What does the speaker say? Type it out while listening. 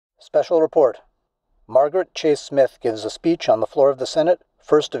Special report. Margaret Chase Smith gives a speech on the floor of the Senate,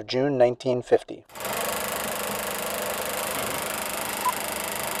 1st of June, 1950.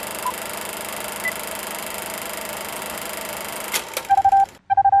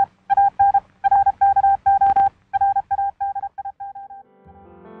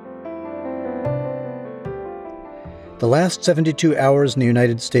 The last 72 hours in the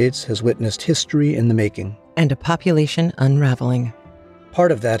United States has witnessed history in the making. And a population unraveling.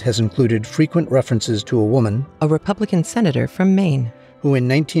 Part of that has included frequent references to a woman, A Republican senator from Maine, who in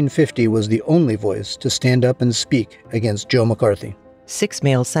 1950 was the only voice to stand up and speak against Joe McCarthy. 6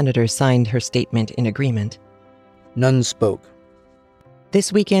 male senators signed her statement in agreement. None spoke.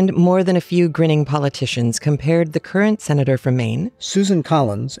 This weekend, more than a few grinning politicians compared the current senator from Maine, Susan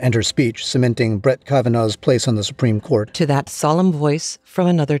Collins, and her speech cementing Brett Kavanaugh's place on the Supreme Court, to that solemn voice from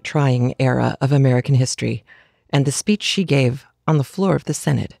another trying era of American history, and the speech she gave on the floor of the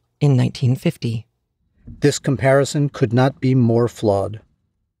Senate in 1950. This comparison could not be more flawed.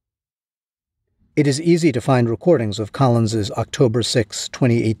 It is easy to find recordings of Collins's October 6,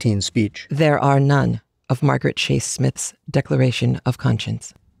 2018 speech. There are none of Margaret Chase Smith's Declaration of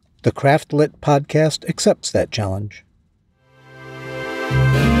Conscience. The Craft Lit podcast accepts that challenge.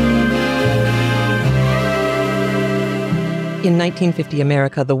 In 1950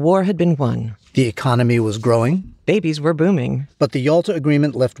 America, the war had been won. The economy was growing. Babies were booming. But the Yalta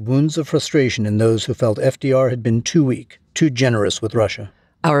Agreement left wounds of frustration in those who felt FDR had been too weak, too generous with Russia.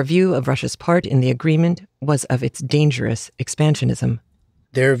 Our view of Russia's part in the agreement was of its dangerous expansionism.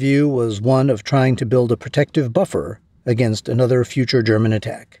 Their view was one of trying to build a protective buffer against another future German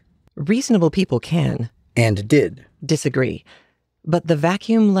attack. Reasonable people can, and did, disagree. But the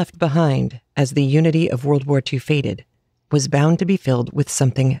vacuum left behind as the unity of World War II faded was bound to be filled with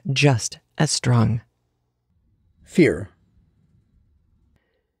something just as strong. Fear.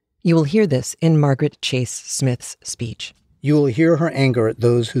 You will hear this in Margaret Chase Smith's speech. You will hear her anger at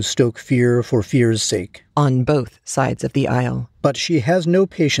those who stoke fear for fear's sake. On both sides of the aisle. But she has no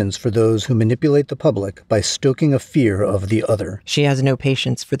patience for those who manipulate the public by stoking a fear of the other. She has no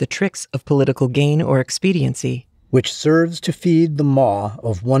patience for the tricks of political gain or expediency, which serves to feed the maw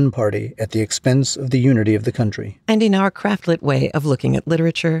of one party at the expense of the unity of the country. And in our craftlit way of looking at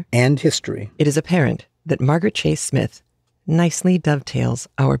literature and history, it is apparent that Margaret Chase Smith nicely dovetails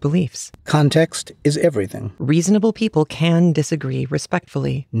our beliefs. Context is everything. Reasonable people can disagree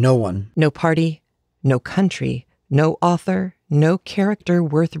respectfully. No one. No party, no country, no author, no character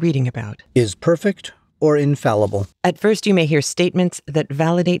worth reading about is perfect or infallible. At first, you may hear statements that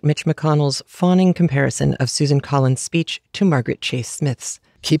validate Mitch McConnell's fawning comparison of Susan Collins' speech to Margaret Chase Smith's.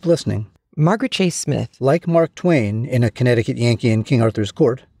 Keep listening. Margaret Chase Smith, like Mark Twain in A Connecticut Yankee in King Arthur's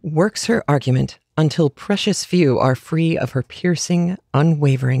Court, works her argument until precious few are free of her piercing,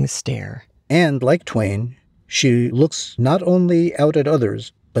 unwavering stare. And like Twain, she looks not only out at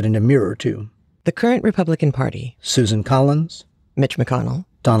others, but in a mirror too. The current Republican Party, Susan Collins, Mitch McConnell,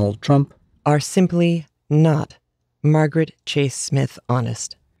 Donald Trump, are simply not Margaret Chase Smith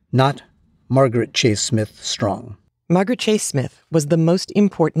honest. Not Margaret Chase Smith strong. Margaret Chase Smith was the most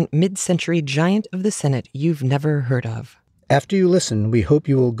important mid-century giant of the Senate you've never heard of. After you listen, we hope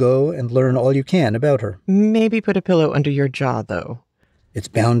you will go and learn all you can about her. Maybe put a pillow under your jaw, though. It's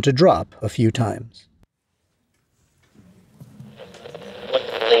bound to drop a few times.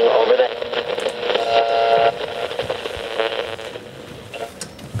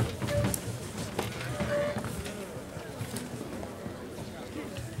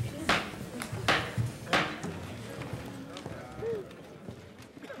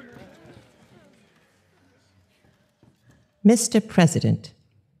 Mr. President,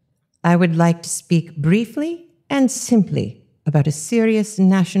 I would like to speak briefly and simply about a serious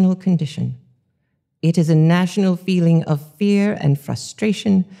national condition. It is a national feeling of fear and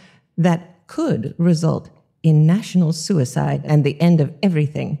frustration that could result in national suicide and the end of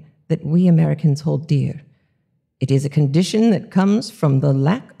everything that we Americans hold dear. It is a condition that comes from the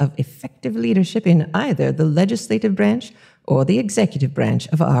lack of effective leadership in either the legislative branch or the executive branch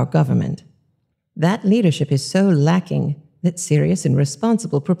of our government. That leadership is so lacking that serious and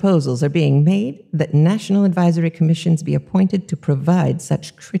responsible proposals are being made that national advisory commissions be appointed to provide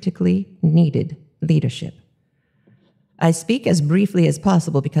such critically needed leadership. I speak as briefly as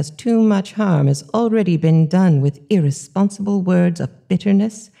possible because too much harm has already been done with irresponsible words of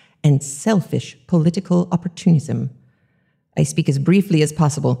bitterness and selfish political opportunism. I speak as briefly as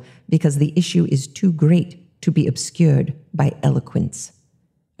possible because the issue is too great to be obscured by eloquence.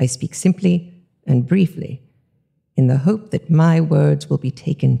 I speak simply and briefly in the hope that my words will be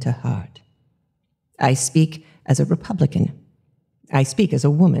taken to heart. I speak as a Republican, I speak as a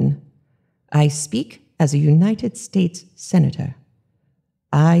woman. I speak as a United States Senator.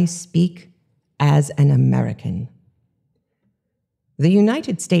 I speak as an American. The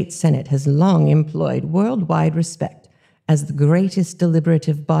United States Senate has long employed worldwide respect as the greatest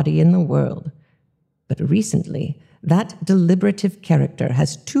deliberative body in the world. But recently, that deliberative character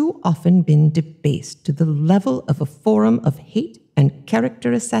has too often been debased to the level of a forum of hate and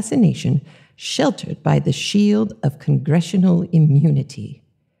character assassination sheltered by the shield of congressional immunity.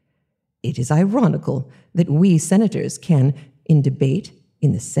 It is ironical that we senators can, in debate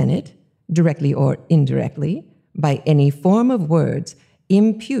in the Senate, directly or indirectly, by any form of words,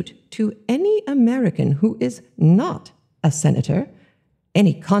 impute to any American who is not a senator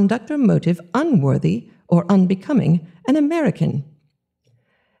any conduct or motive unworthy or unbecoming an American,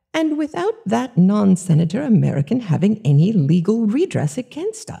 and without that non-senator American having any legal redress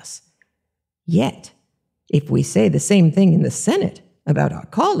against us. Yet, if we say the same thing in the Senate about our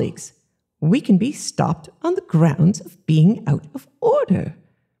colleagues, we can be stopped on the grounds of being out of order.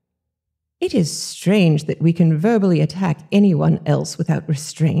 It is strange that we can verbally attack anyone else without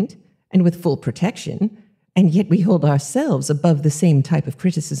restraint and with full protection, and yet we hold ourselves above the same type of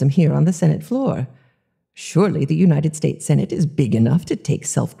criticism here on the Senate floor. Surely the United States Senate is big enough to take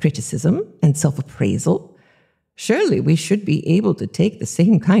self-criticism and self-appraisal. Surely we should be able to take the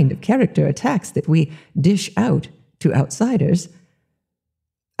same kind of character attacks that we dish out to outsiders.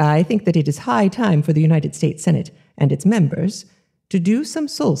 I think that it is high time for the United States Senate and its members to do some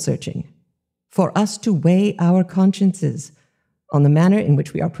soul-searching, for us to weigh our consciences on the manner in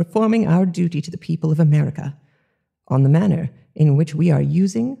which we are performing our duty to the people of America, on the manner in which we are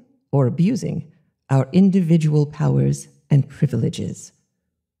using or abusing our individual powers and privileges.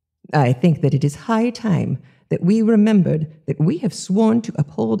 I think that it is high time that we remembered that we have sworn to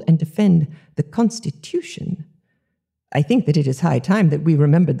uphold and defend the Constitution. I think that it is high time that we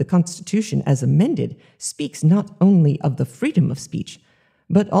remembered the Constitution as amended speaks not only of the freedom of speech,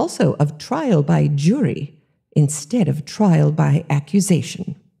 but also of trial by jury instead of trial by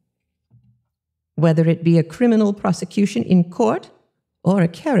accusation. Whether it be a criminal prosecution in court or a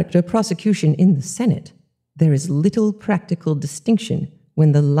character prosecution in the Senate, there is little practical distinction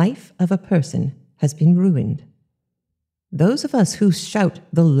when the life of a person has been ruined. Those of us who shout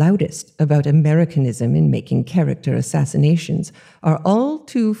the loudest about Americanism in making character assassinations are all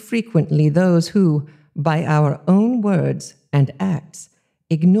too frequently those who, by our own words and acts,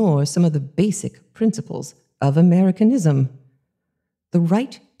 ignore some of the basic principles of Americanism: the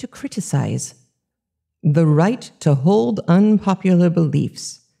right to criticize, the right to hold unpopular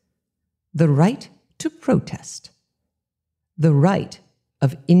beliefs, the right to protest, the right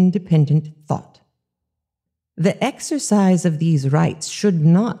of independent thought. The exercise of these rights should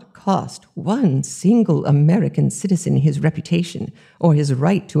not cost one single American citizen his reputation or his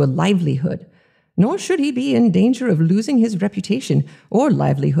right to a livelihood, nor should he be in danger of losing his reputation or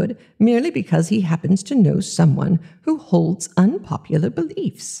livelihood merely because he happens to know someone who holds unpopular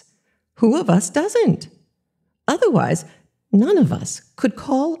beliefs. Who of us doesn't? Otherwise, none of us could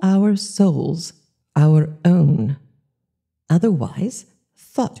call our souls our own. Otherwise,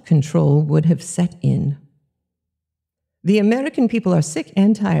 thought control would have set in. The American people are sick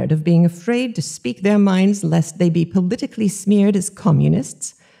and tired of being afraid to speak their minds lest they be politically smeared as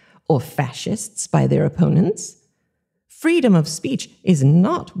communists or fascists by their opponents. Freedom of speech is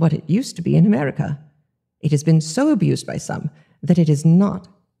not what it used to be in America. It has been so abused by some that it is not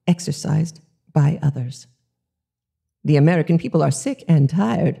exercised by others. The American people are sick and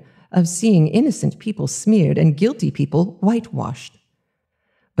tired of seeing innocent people smeared and guilty people whitewashed.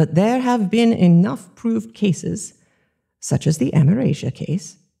 But there have been enough proved cases, such as the Amerasia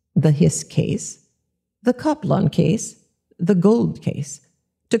case, the Hiss case, the Coplon case, the Gold case,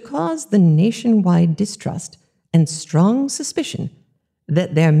 to cause the nationwide distrust and strong suspicion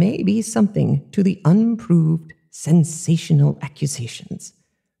that there may be something to the unproved, sensational accusations.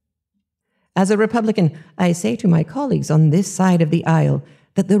 As a Republican, I say to my colleagues on this side of the aisle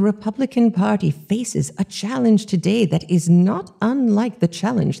that the Republican Party faces a challenge today that is not unlike the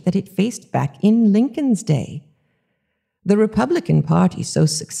challenge that it faced back in Lincoln's day. The Republican Party so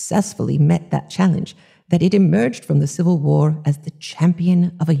successfully met that challenge that it emerged from the Civil War as the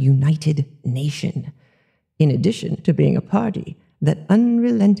champion of a united nation, in addition to being a party that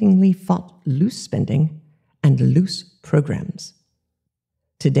unrelentingly fought loose spending and loose programs.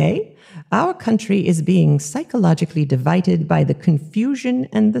 Today, our country is being psychologically divided by the confusion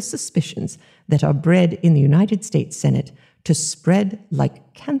and the suspicions that are bred in the United States Senate to spread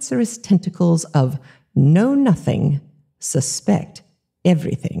like cancerous tentacles of know nothing, suspect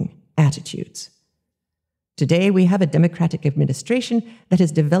everything attitudes. Today, we have a Democratic administration that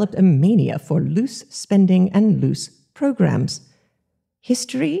has developed a mania for loose spending and loose programs.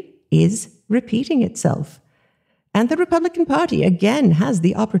 History is repeating itself. And the Republican Party again has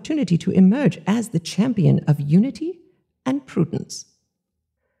the opportunity to emerge as the champion of unity and prudence.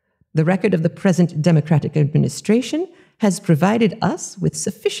 The record of the present Democratic administration has provided us with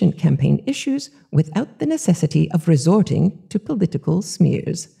sufficient campaign issues without the necessity of resorting to political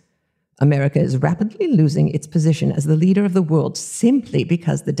smears. America is rapidly losing its position as the leader of the world simply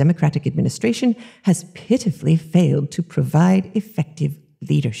because the Democratic administration has pitifully failed to provide effective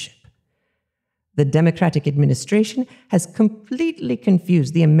leadership. The Democratic administration has completely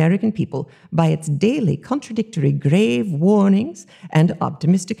confused the American people by its daily contradictory grave warnings and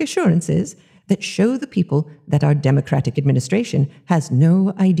optimistic assurances that show the people that our Democratic administration has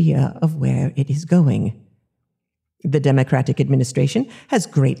no idea of where it is going. The Democratic administration has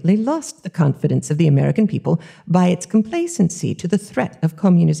greatly lost the confidence of the American people by its complacency to the threat of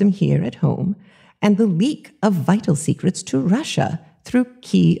communism here at home and the leak of vital secrets to Russia through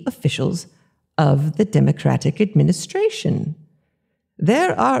key officials of the Democratic administration.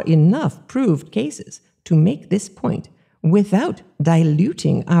 There are enough proved cases to make this point without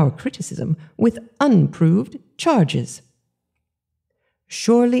diluting our criticism with unproved charges.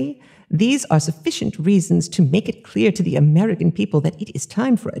 Surely, these are sufficient reasons to make it clear to the American people that it is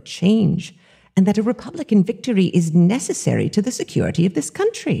time for a change and that a Republican victory is necessary to the security of this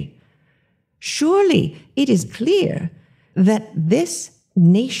country. Surely it is clear that this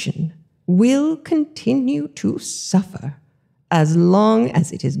nation will continue to suffer as long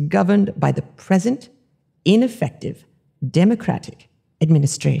as it is governed by the present ineffective Democratic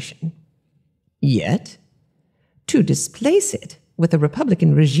administration. Yet, to displace it with a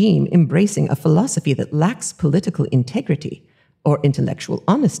Republican regime embracing a philosophy that lacks political integrity or intellectual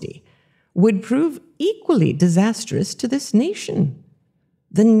honesty would prove equally disastrous to this nation.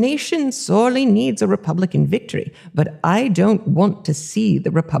 The nation sorely needs a Republican victory, but I don't want to see the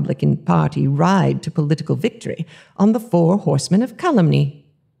Republican Party ride to political victory on the four horsemen of calumny: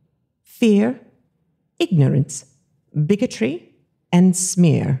 fear, ignorance, bigotry, and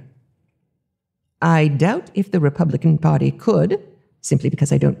smear. I doubt if the Republican Party could, simply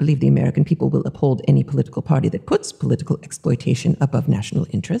because I don't believe the American people will uphold any political party that puts political exploitation above national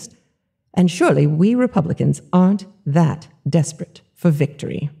interest. And surely we Republicans aren't that desperate for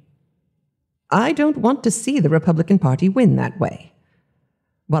victory. I don't want to see the Republican Party win that way.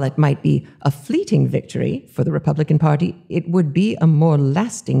 While it might be a fleeting victory for the Republican Party, it would be a more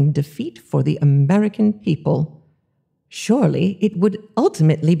lasting defeat for the American people. Surely it would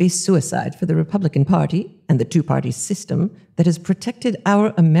ultimately be suicide for the Republican Party and the two-party system that has protected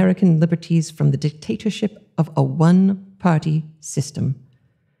our American liberties from the dictatorship of a one-party system.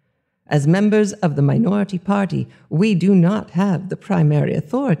 As members of the minority party, we do not have the primary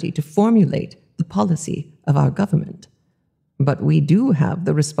authority to formulate the policy of our government, but we do have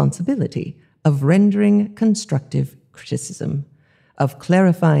the responsibility of rendering constructive criticism, of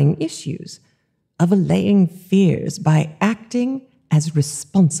clarifying issues, of allaying fears by acting as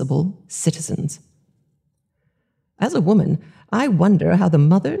responsible citizens. As a woman, I wonder how the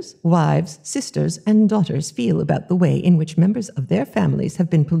mothers, wives, sisters, and daughters feel about the way in which members of their families have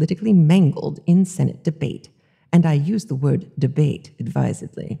been politically mangled in Senate debate, and I use the word debate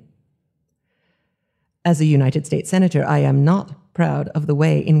advisedly. As a United States Senator, I am not proud of the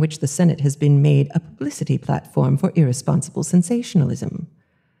way in which the Senate has been made a publicity platform for irresponsible sensationalism.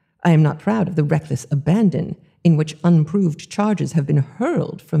 I am not proud of the reckless abandon in which unproved charges have been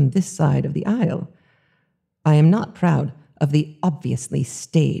hurled from this side of the aisle. I am not proud of the obviously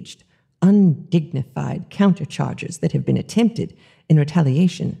staged, undignified countercharges that have been attempted in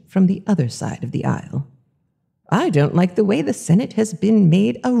retaliation from the other side of the aisle. I don't like the way the Senate has been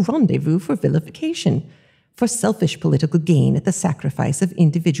made a rendezvous for vilification, for selfish political gain at the sacrifice of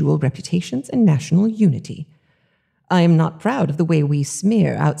individual reputations and national unity. I am not proud of the way we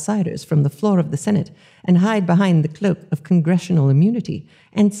smear outsiders from the floor of the Senate and hide behind the cloak of congressional immunity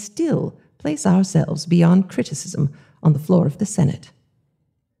and still place ourselves beyond criticism on the floor of the Senate.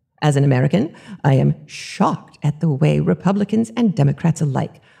 As an American, I am shocked at the way Republicans and Democrats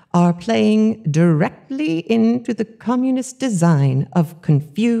alike are playing directly into the communist design of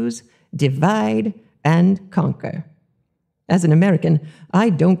confuse, divide, and conquer. As an American, I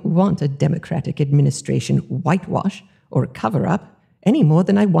don't want a Democratic administration whitewash or cover-up any more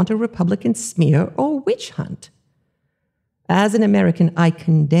than I want a Republican smear or witch hunt. As an American, I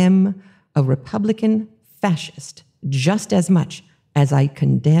condemn a Republican fascist just as much as I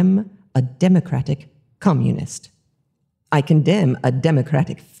condemn a Democratic communist. I condemn a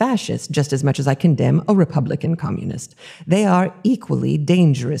democratic fascist just as much as I condemn a Republican communist. They are equally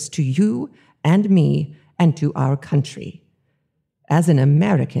dangerous to you and me and to our country. As an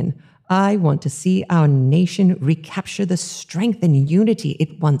American, I want to see our nation recapture the strength and unity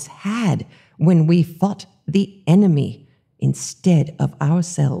it once had when we fought the enemy instead of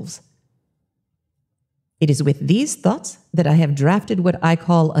ourselves. It is with these thoughts that I have drafted what I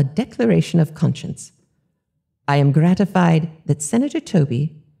call a declaration of conscience. I am gratified that Senator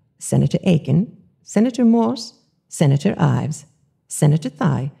Toby, Senator Aiken, Senator Morse, Senator Ives, Senator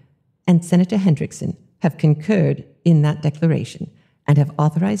Thye, and Senator Hendrickson have concurred in that declaration and have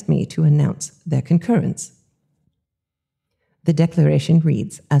authorized me to announce their concurrence. The declaration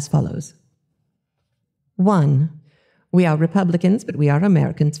reads as follows. 1. We are Republicans, but we are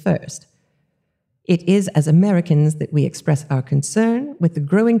Americans first. It is as Americans that we express our concern with the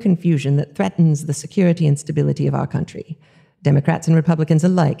growing confusion that threatens the security and stability of our country. Democrats and Republicans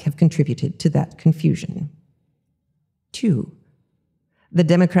alike have contributed to that confusion. 2. The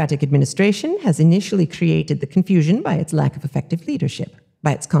Democratic administration has initially created the confusion by its lack of effective leadership,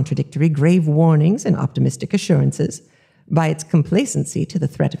 by its contradictory grave warnings and optimistic assurances, by its complacency to the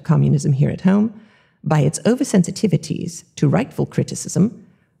threat of communism here at home, by its oversensitivities to rightful criticism,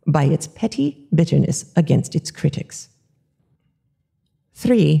 by its petty bitterness against its critics.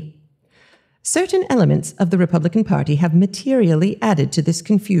 3. Certain elements of the Republican Party have materially added to this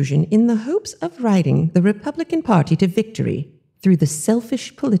confusion in the hopes of riding the Republican Party to victory through the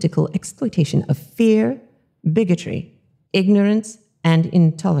selfish political exploitation of fear, bigotry, ignorance, and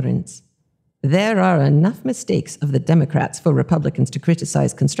intolerance. There are enough mistakes of the Democrats for Republicans to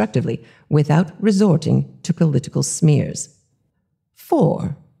criticize constructively without resorting to political smears.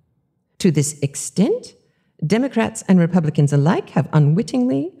 4. To this extent, Democrats and Republicans alike have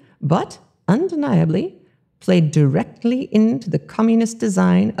unwittingly, but undeniably, played directly into the communist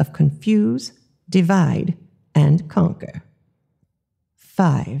design of confuse, divide, and conquer.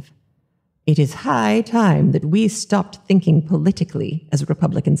 5. It is high time that we stopped thinking politically as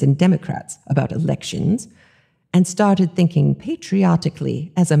Republicans and Democrats about elections and started thinking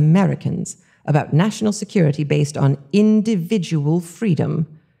patriotically as Americans about national security based on individual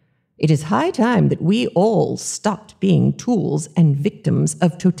freedom. It is high time that we all stopped being tools and victims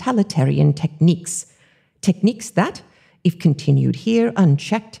of totalitarian techniques. Techniques that, if continued here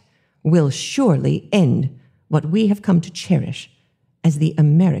unchecked, will surely end what we have come to cherish as the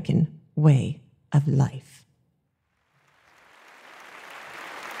American way of life.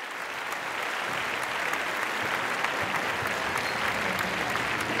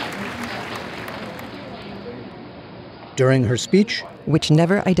 During her speech, which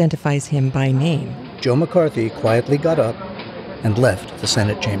never identifies him by name, Joe McCarthy quietly got up and left the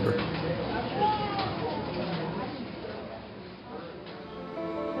Senate chamber.